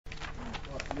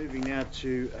Moving now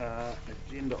to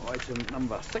agenda item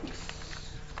number 6.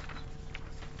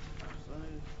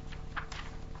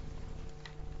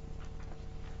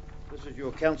 This is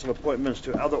your council appointments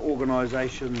to other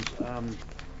organisations in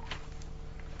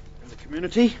the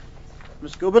community.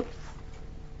 Ms. Gilbert.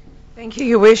 Thank you,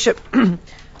 Your Worship.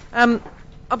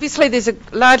 Obviously, there's a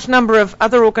large number of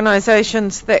other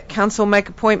organisations that council makes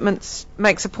appointments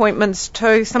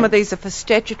to. Some of these are for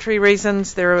statutory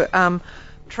reasons. There are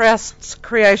trusts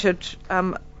created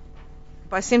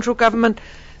by central government.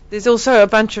 There's also a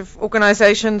bunch of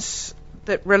organisations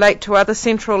that relate to other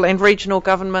central and regional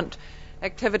government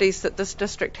activities that this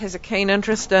district has a keen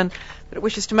interest in, that it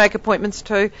wishes to make appointments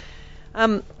to.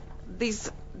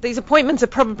 These appointments are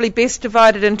probably best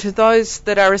divided into those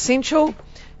that are essential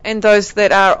and those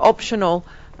that are optional.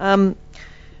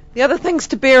 The other things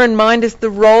to bear in mind is the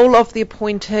role of the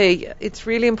appointee. It's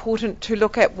really important to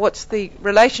look at what's the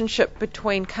relationship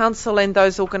between council and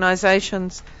those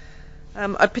organisations.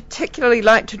 I'd particularly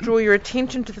like to draw your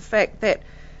attention to the fact that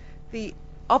the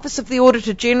Office of the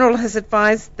Auditor General has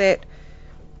advised that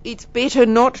it's better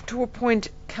not to appoint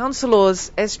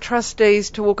councillors as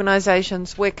trustees to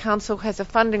organisations where council has a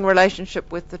funding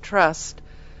relationship with the trust.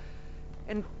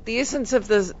 And the essence of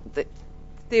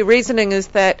their reasoning is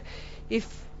that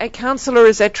if a councillor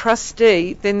is a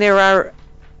trustee, then there are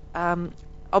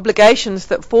obligations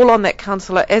that fall on that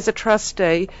councillor as a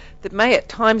trustee that may at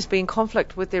times be in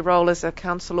conflict with their role as a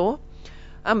councillor.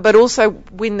 But also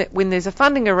when there's a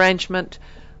funding arrangement,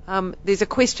 there's a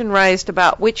question raised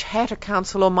about which hat a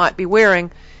councillor might be wearing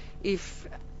if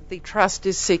the trust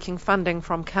is seeking funding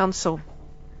from council.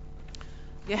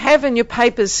 You have in your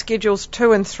papers Schedules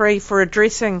 2 and 3 for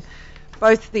addressing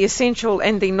both the essential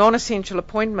and the non-essential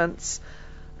appointments.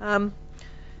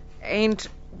 And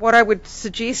what I would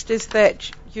suggest is that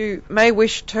you may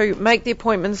wish to make the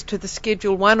appointments to the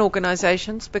Schedule 1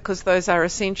 organisations because those are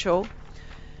essential,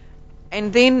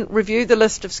 and then review the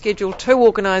list of Schedule 2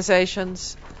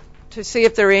 organisations to see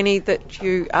if there are any that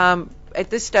you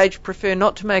at this stage prefer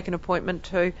not to make an appointment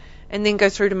to, and then go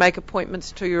through to make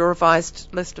appointments to your revised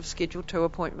list of Schedule 2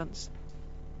 appointments.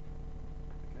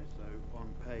 Okay, so on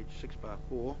page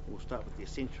 6/4, we'll start with the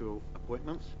essential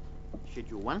appointments,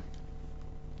 Schedule 1.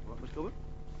 All right, Ms. Gilbert?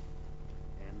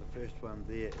 And the first one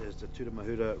there is the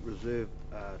Turangi-Tongariro Reserve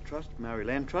Trust, Maori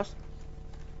Land Trust.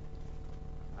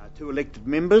 2 elected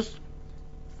members,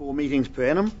 4 meetings per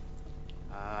annum,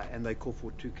 and they call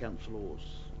for 2 councillors.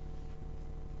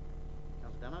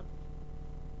 Councillor Downer?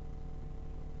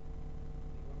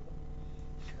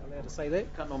 Allowed to say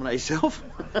that? Can't nominate yourself.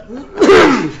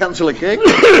 Councillor Kirk?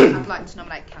 I'd like to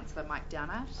nominate Councillor Mike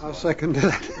Downard. I'll second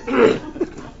that.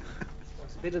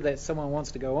 It's better that someone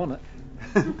wants to go on it.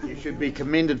 You should be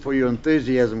commended for your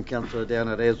enthusiasm, Councillor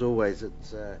Downard. As always,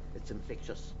 it's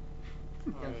infectious.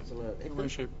 Councillor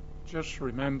Worship, just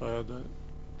remember that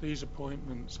these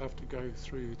appointments have to go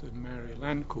through the Maori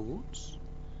Land Courts,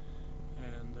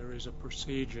 and there is a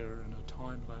procedure and a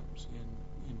time lapse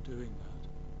in doing that.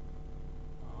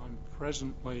 I'm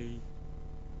presently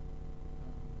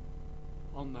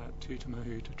on that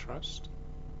Turangi-Tongariro Trust,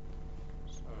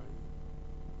 so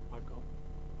I've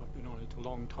been on it a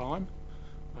long time.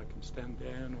 I can stand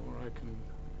down or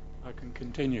I can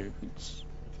continue. It's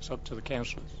up to the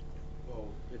councillors. Well,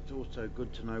 it's also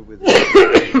good to know whether you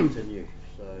can continue.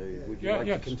 So, would you like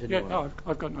to continue? Yeah, no,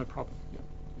 I've got no problem. Yeah.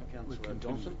 Councillor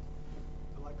Johnson?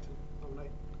 I'd like to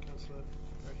nominate Councillor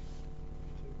Gray.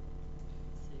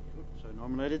 So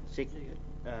nominated.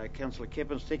 Councillor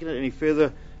Kepin seconded. Any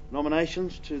further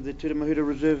nominations to the Turangi-Tongariro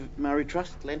Reserve Maori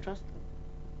Trust, Land Trust?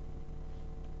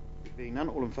 There being none,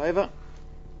 all in favour?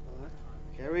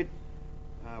 Carried.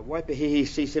 Waipahihi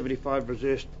C75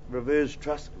 Reserves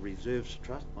Trust,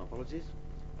 my apologies.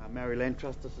 Maori Land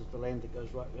Trust, this is the land that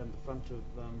goes right around the front of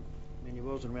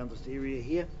Manuel's and around this area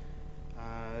here.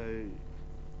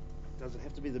 Does it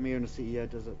have to be the Mayor and the CEO,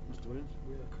 does it, Mr. Williams?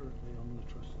 We are currently on the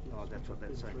trust. Yes. Oh, that's what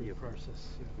that's saying. Yeah.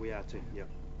 Process. Yeah. We are too, yep.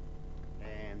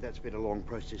 And that's been a long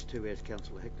process too, as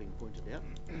Councillor Hickling pointed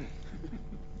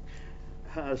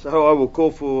out. So I will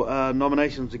call for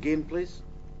nominations again, please.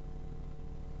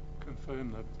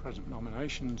 Confirm the present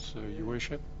nominations, Your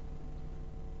Worship.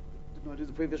 Didn't I do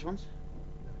the previous ones?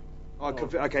 Oh,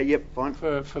 okay, yep, fine.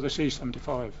 For the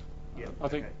C75. Yep, I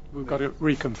think okay. we've got to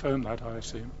reconfirm that, I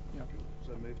assume. Yeah.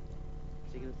 So moved.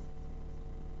 Second.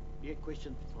 Yeah,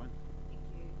 question. Fine.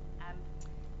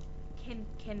 Thank you.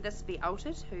 Can this be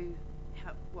altered?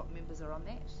 What members are on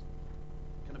that?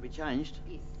 Can it be changed?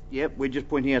 Yes. Yep, we're just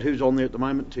pointing out who's on there at the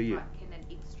moment to you. Right. Can an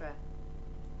extra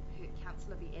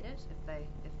councillor be added if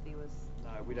there was?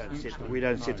 No, we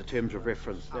don't set the terms of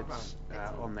reference. That's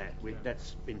on that.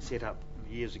 That's been set up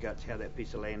years ago. It's how that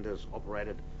piece of land is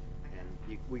operated,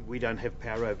 and we don't have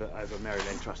power over Maori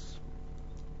land trusts.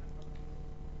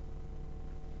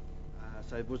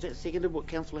 So was that seconded, what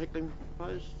Councillor Hickling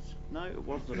proposed? No, it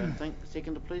wasn't, I don't think.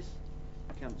 Seconded, please.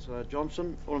 Councillor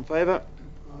Johnson, all in favour?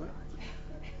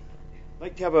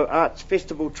 Lake Taupo Arts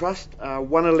Festival Trust,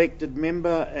 one elected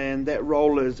member, and that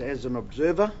role is as an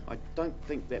observer. I don't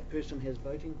think that person has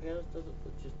voting powers, does it?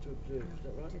 It's just to observe, is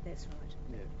that right? That's right.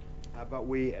 Yeah. But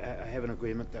we have an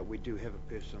agreement that we do have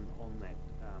a person on that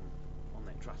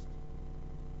trust.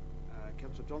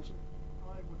 Councillor Johnson?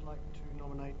 I would like to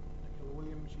nominate Nicola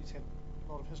Williams. She's had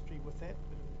a lot of history with that,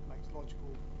 but it makes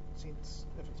logical sense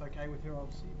if it's okay with her,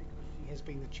 obviously, because she has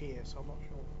been the chair, so I'm not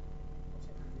sure what's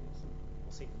happening there. So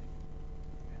I'll second that.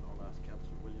 And I'll ask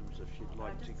Councillor Williams if she'd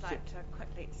like to accept. I'd just like to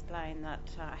quickly explain that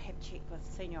I have checked with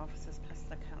senior officers plus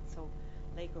the council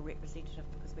legal representative,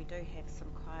 because we do have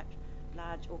some quite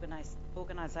large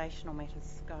organisational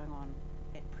matters going on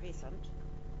at present,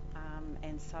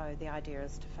 and so the idea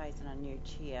is to phase in a new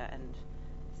chair, and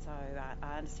so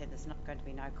I understand there's not going to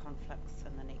be no conflicts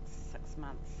in the next 6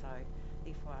 months, so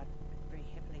therefore I'd very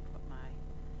happily put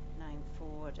my name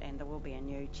forward, and there will be a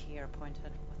new chair appointed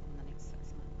within the next 6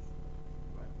 months.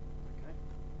 Right, okay.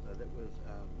 So that was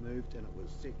moved, and it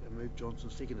was moved Johnson,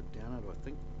 seconded Downard, I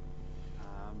think.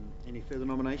 Any further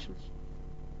nominations?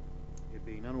 There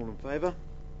being none, all in favour?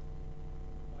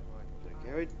 So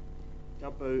carried.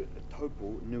 Taupo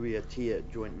Nui Atia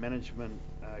Joint Management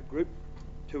Group.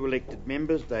 2 elected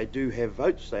members. They do have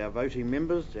votes. They are voting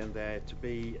members, and they are to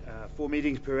be 4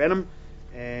 meetings per annum,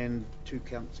 and 2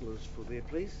 councillors for there,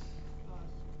 please. Can I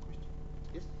ask a question?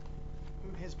 Yes.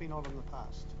 Who has been on in the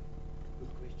past? Good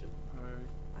question.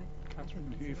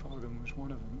 Catherine Hugh-Fogan was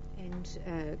one of them.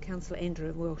 And Councillor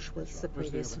Andrew Welsh was the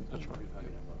previous. That's right.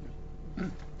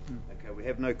 Okay, we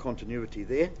have no continuity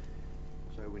there,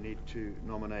 so we need to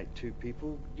nominate 2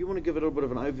 people. Do you want to give a little bit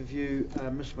of an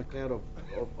overview, Ms McLeod,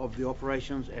 of the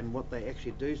operations and what they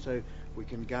actually do, so we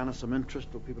can garner some interest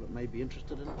for people that may be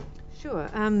interested in it? Sure.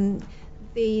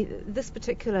 This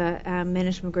particular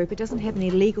management group, it doesn't have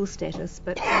any legal status,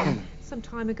 but some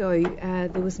time ago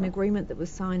there was an agreement that was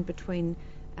signed between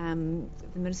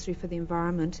the Ministry for the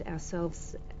Environment,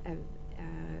 ourselves,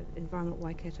 Environment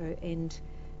Waikato, and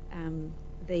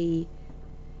the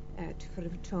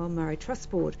Toa Murray Trust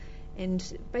Board,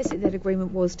 and basically that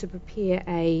agreement was to prepare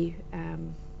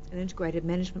an integrated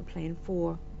management plan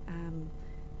for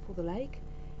the lake,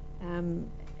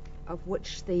 of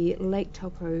which the Lake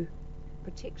Taupo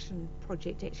Protection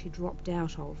Project actually dropped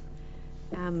out of.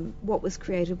 What was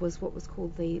created was what was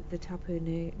called the Taupo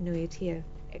Nui Atia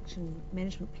Action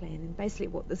Management Plan, and basically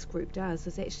what this group does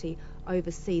is actually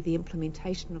oversee the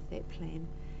implementation of that plan.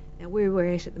 Now, where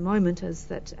we're at the moment is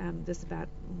that there's about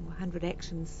 100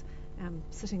 actions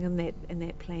sitting in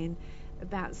that plan.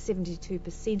 About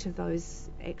 72% of those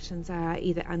actions are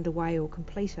either underway or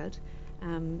completed,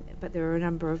 but there are a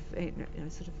number of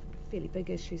sort of fairly big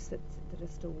issues that are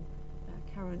still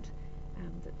current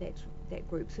that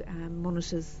group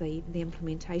monitors the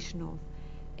implementation of,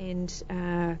 and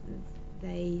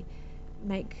they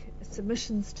make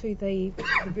submissions to the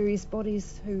various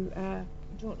bodies who are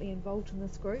jointly involved in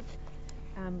this group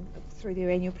through their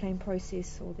annual plan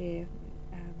process or their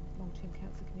long-term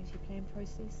council community plan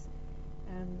process,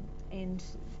 and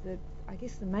I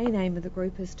guess the main aim of the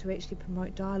group is to actually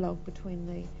promote dialogue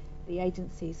between the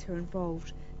agencies who are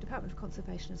involved. Department of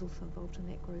Conservation is also involved in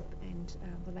that group, and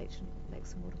the Lakes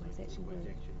and Waterways Action Group.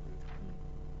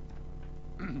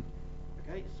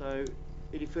 Okay, so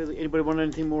anybody want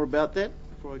anything more about that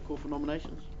before I call for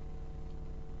nominations?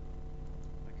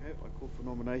 Okay, I call for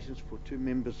nominations for 2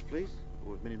 members, please,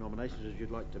 or as many nominations as you'd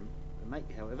like to make,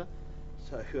 however.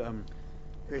 So,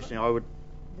 personally, I would...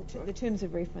 The terms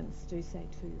of reference do say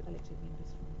 2 elected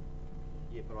members from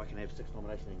Yeah, but I can have 6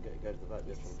 nominations and go to the vote.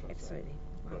 That's what I'm trying to say. absolutely.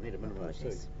 But I need a minimum of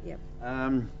 2. Yep.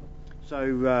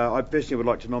 So I personally would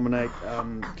like to nominate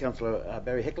Councillor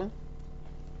Barry Hickling.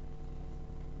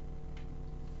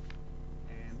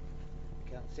 And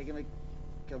secondly,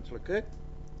 Councillor Kirk.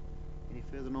 Any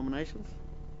further nominations?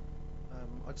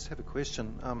 I just have a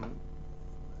question.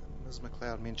 Ms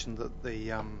McLeod mentioned that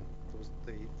the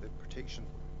protection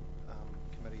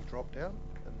committee dropped out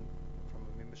from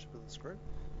a membership of this group.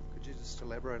 Could you just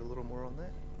elaborate a little more on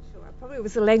that? Sure. Probably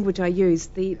was the language I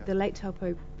used. The Lake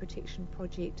Taupo Protection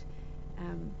Project,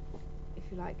 if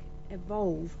you like,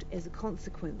 evolved as a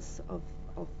consequence of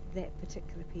that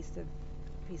particular piece of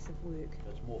work.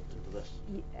 It's morphed into this.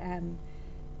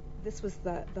 This was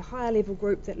the higher level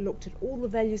group that looked at all the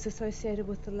values associated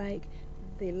with the lake.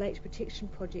 The Lake Protection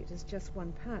Project is just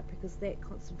one part, because that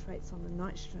concentrates on the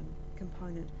nitrogen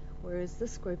component, whereas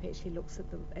this group actually looks at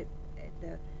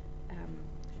the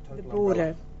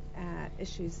broader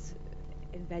issues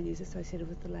and values associated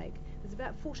with the lake. There's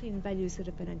about 14 values that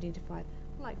have been identified,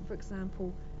 like, for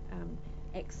example,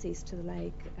 access to the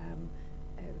lake,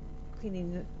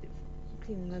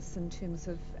 cleanliness in terms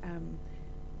of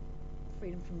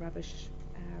freedom from rubbish,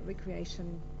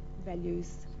 recreation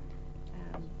values,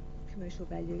 commercial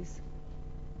values.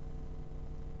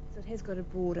 So it has got a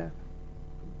broader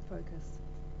focus.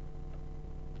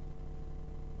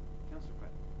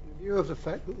 In view of the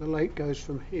fact that the lake goes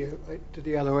from here right to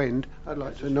the other end, I'd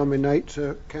like to nominate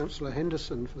Councillor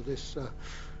Henderson for this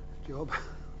job.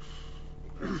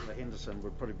 Councillor Henderson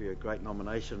would probably be a great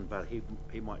nomination, but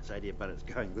he might say to you, but it's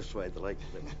going this way, the lake.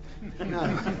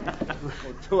 No.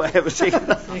 Do I have a second?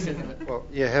 Well,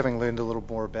 yeah, having learned a little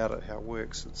more about it, how it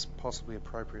works, it's possibly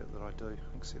appropriate that I do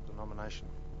accept the nomination.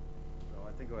 So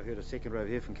I think I heard a second over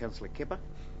here from Councillor Kepper.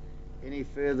 Any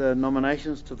further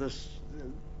nominations to this?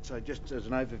 So just as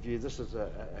an overview, this is a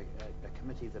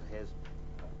committee that has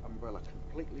an umbrella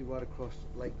completely right across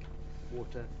lake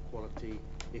water quality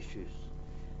issues.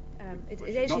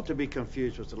 Not to be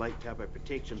confused with the Lake Taupo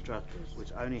Protection Trust,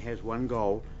 which only has one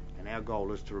goal, and our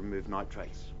goal is to remove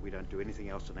nitrates. We don't do anything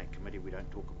else in that committee. We don't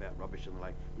talk about rubbish in the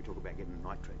lake. We talk about getting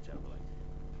nitrates out of the lake.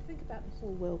 Think about the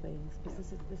whole well-being,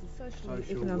 because this is social,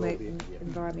 Social, economic, well-being,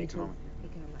 environmental,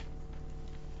 economic.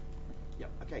 Yeah.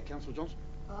 Okay, Councillor Johnson.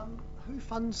 Who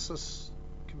funds this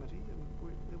committee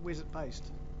and where's it based?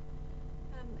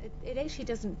 It actually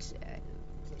doesn't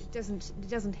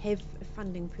have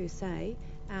funding per se.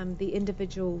 The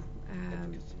individual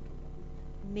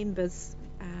members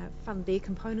fund their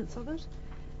components of it.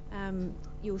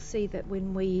 You'll see that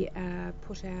when we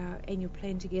put our annual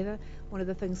plan together, one of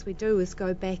the things we do is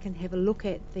go back and have a look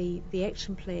at the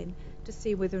action plan to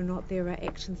see whether or not there are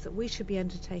actions that we should be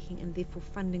undertaking and therefore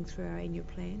funding through our annual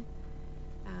plan.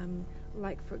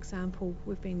 Like, for example,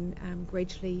 we've been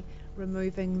gradually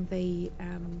removing the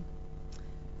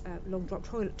long drop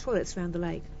toilets around the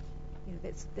lake. You know,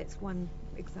 that's one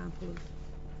example of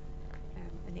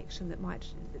an action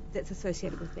that's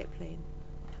associated with that plan.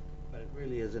 But it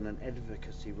really is in an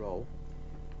advocacy role.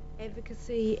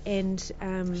 Advocacy and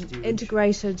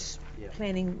integrated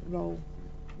planning role.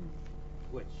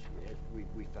 Which we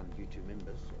fund you two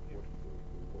members,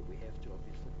 what we have to,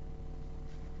 obviously.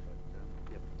 But,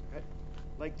 yep. Okay.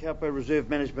 Lake Taupo Reserve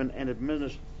Management and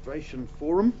Administration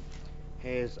Forum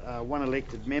has one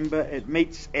elected member. It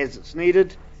meets as it's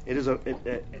needed. It is a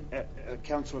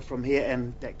councillor from here,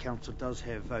 and that councillor does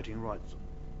have voting rights.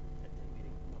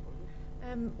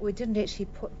 We didn't actually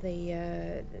put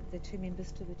the two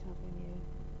members to the Taupo.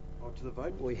 To the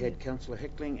vote. We had Councillor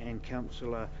Hickling and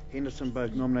Councillor Henderson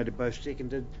both nominated, both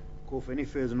seconded. Call for any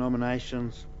further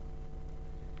nominations.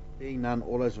 Being none,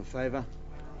 all those in favour?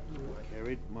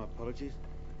 Carried. My apologies.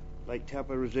 Lake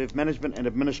Taupo Reserve Management and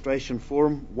Administration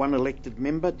Forum, one elected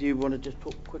member. Do you want to just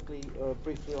talk quickly,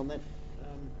 briefly on that,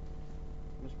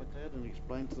 Ms McLeod, and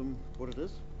explain to them what it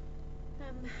is?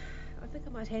 I think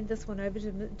I might hand this one over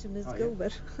to Ms.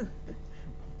 Gilbert.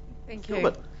 Thank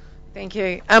you. Thank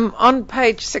you. On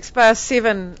page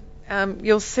 6/7,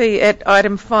 you'll see at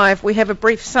item 5 we have a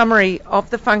brief summary of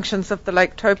the functions of the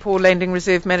Lake Taupo Landing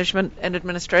Reserve Management and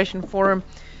Administration Forum.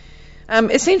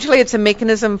 Essentially, it's a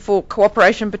mechanism for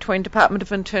cooperation between Department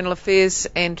of Internal Affairs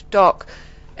and DOC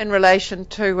in relation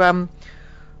to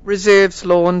reserves,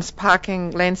 lawns,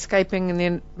 parking, landscaping, and the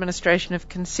administration of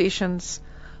concessions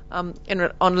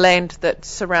on land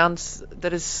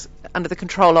that is under the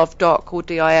control of DOC or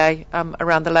DIA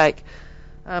around the lake.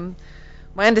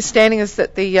 My understanding is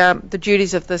that the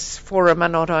duties of this forum are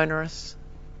not onerous.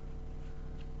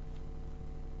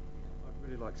 I'd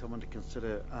really like someone to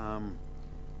consider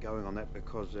going on that,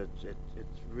 because it's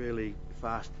really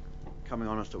fast coming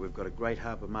on us that we've got a great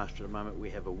harbour master at the moment. We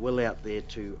have a will out there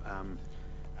to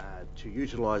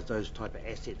utilise those type of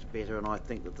assets better, and I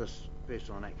think that this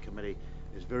person on that committee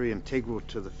is very integral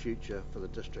to the future for the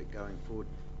district going forward.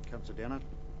 Councillor Downard.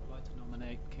 I'd like to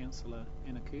nominate Councillor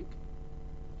Anna Kirk.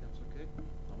 Councillor Kirk.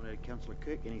 Nominated Councillor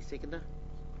Kirk. Any seconder?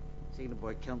 Seconded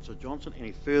by Councillor Johnson.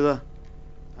 Any further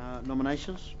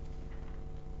nominations?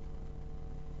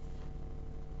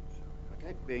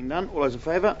 Okay, being none, all those in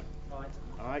favour? Aye.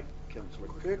 Aye. Councillor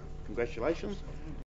Kirk, congratulations.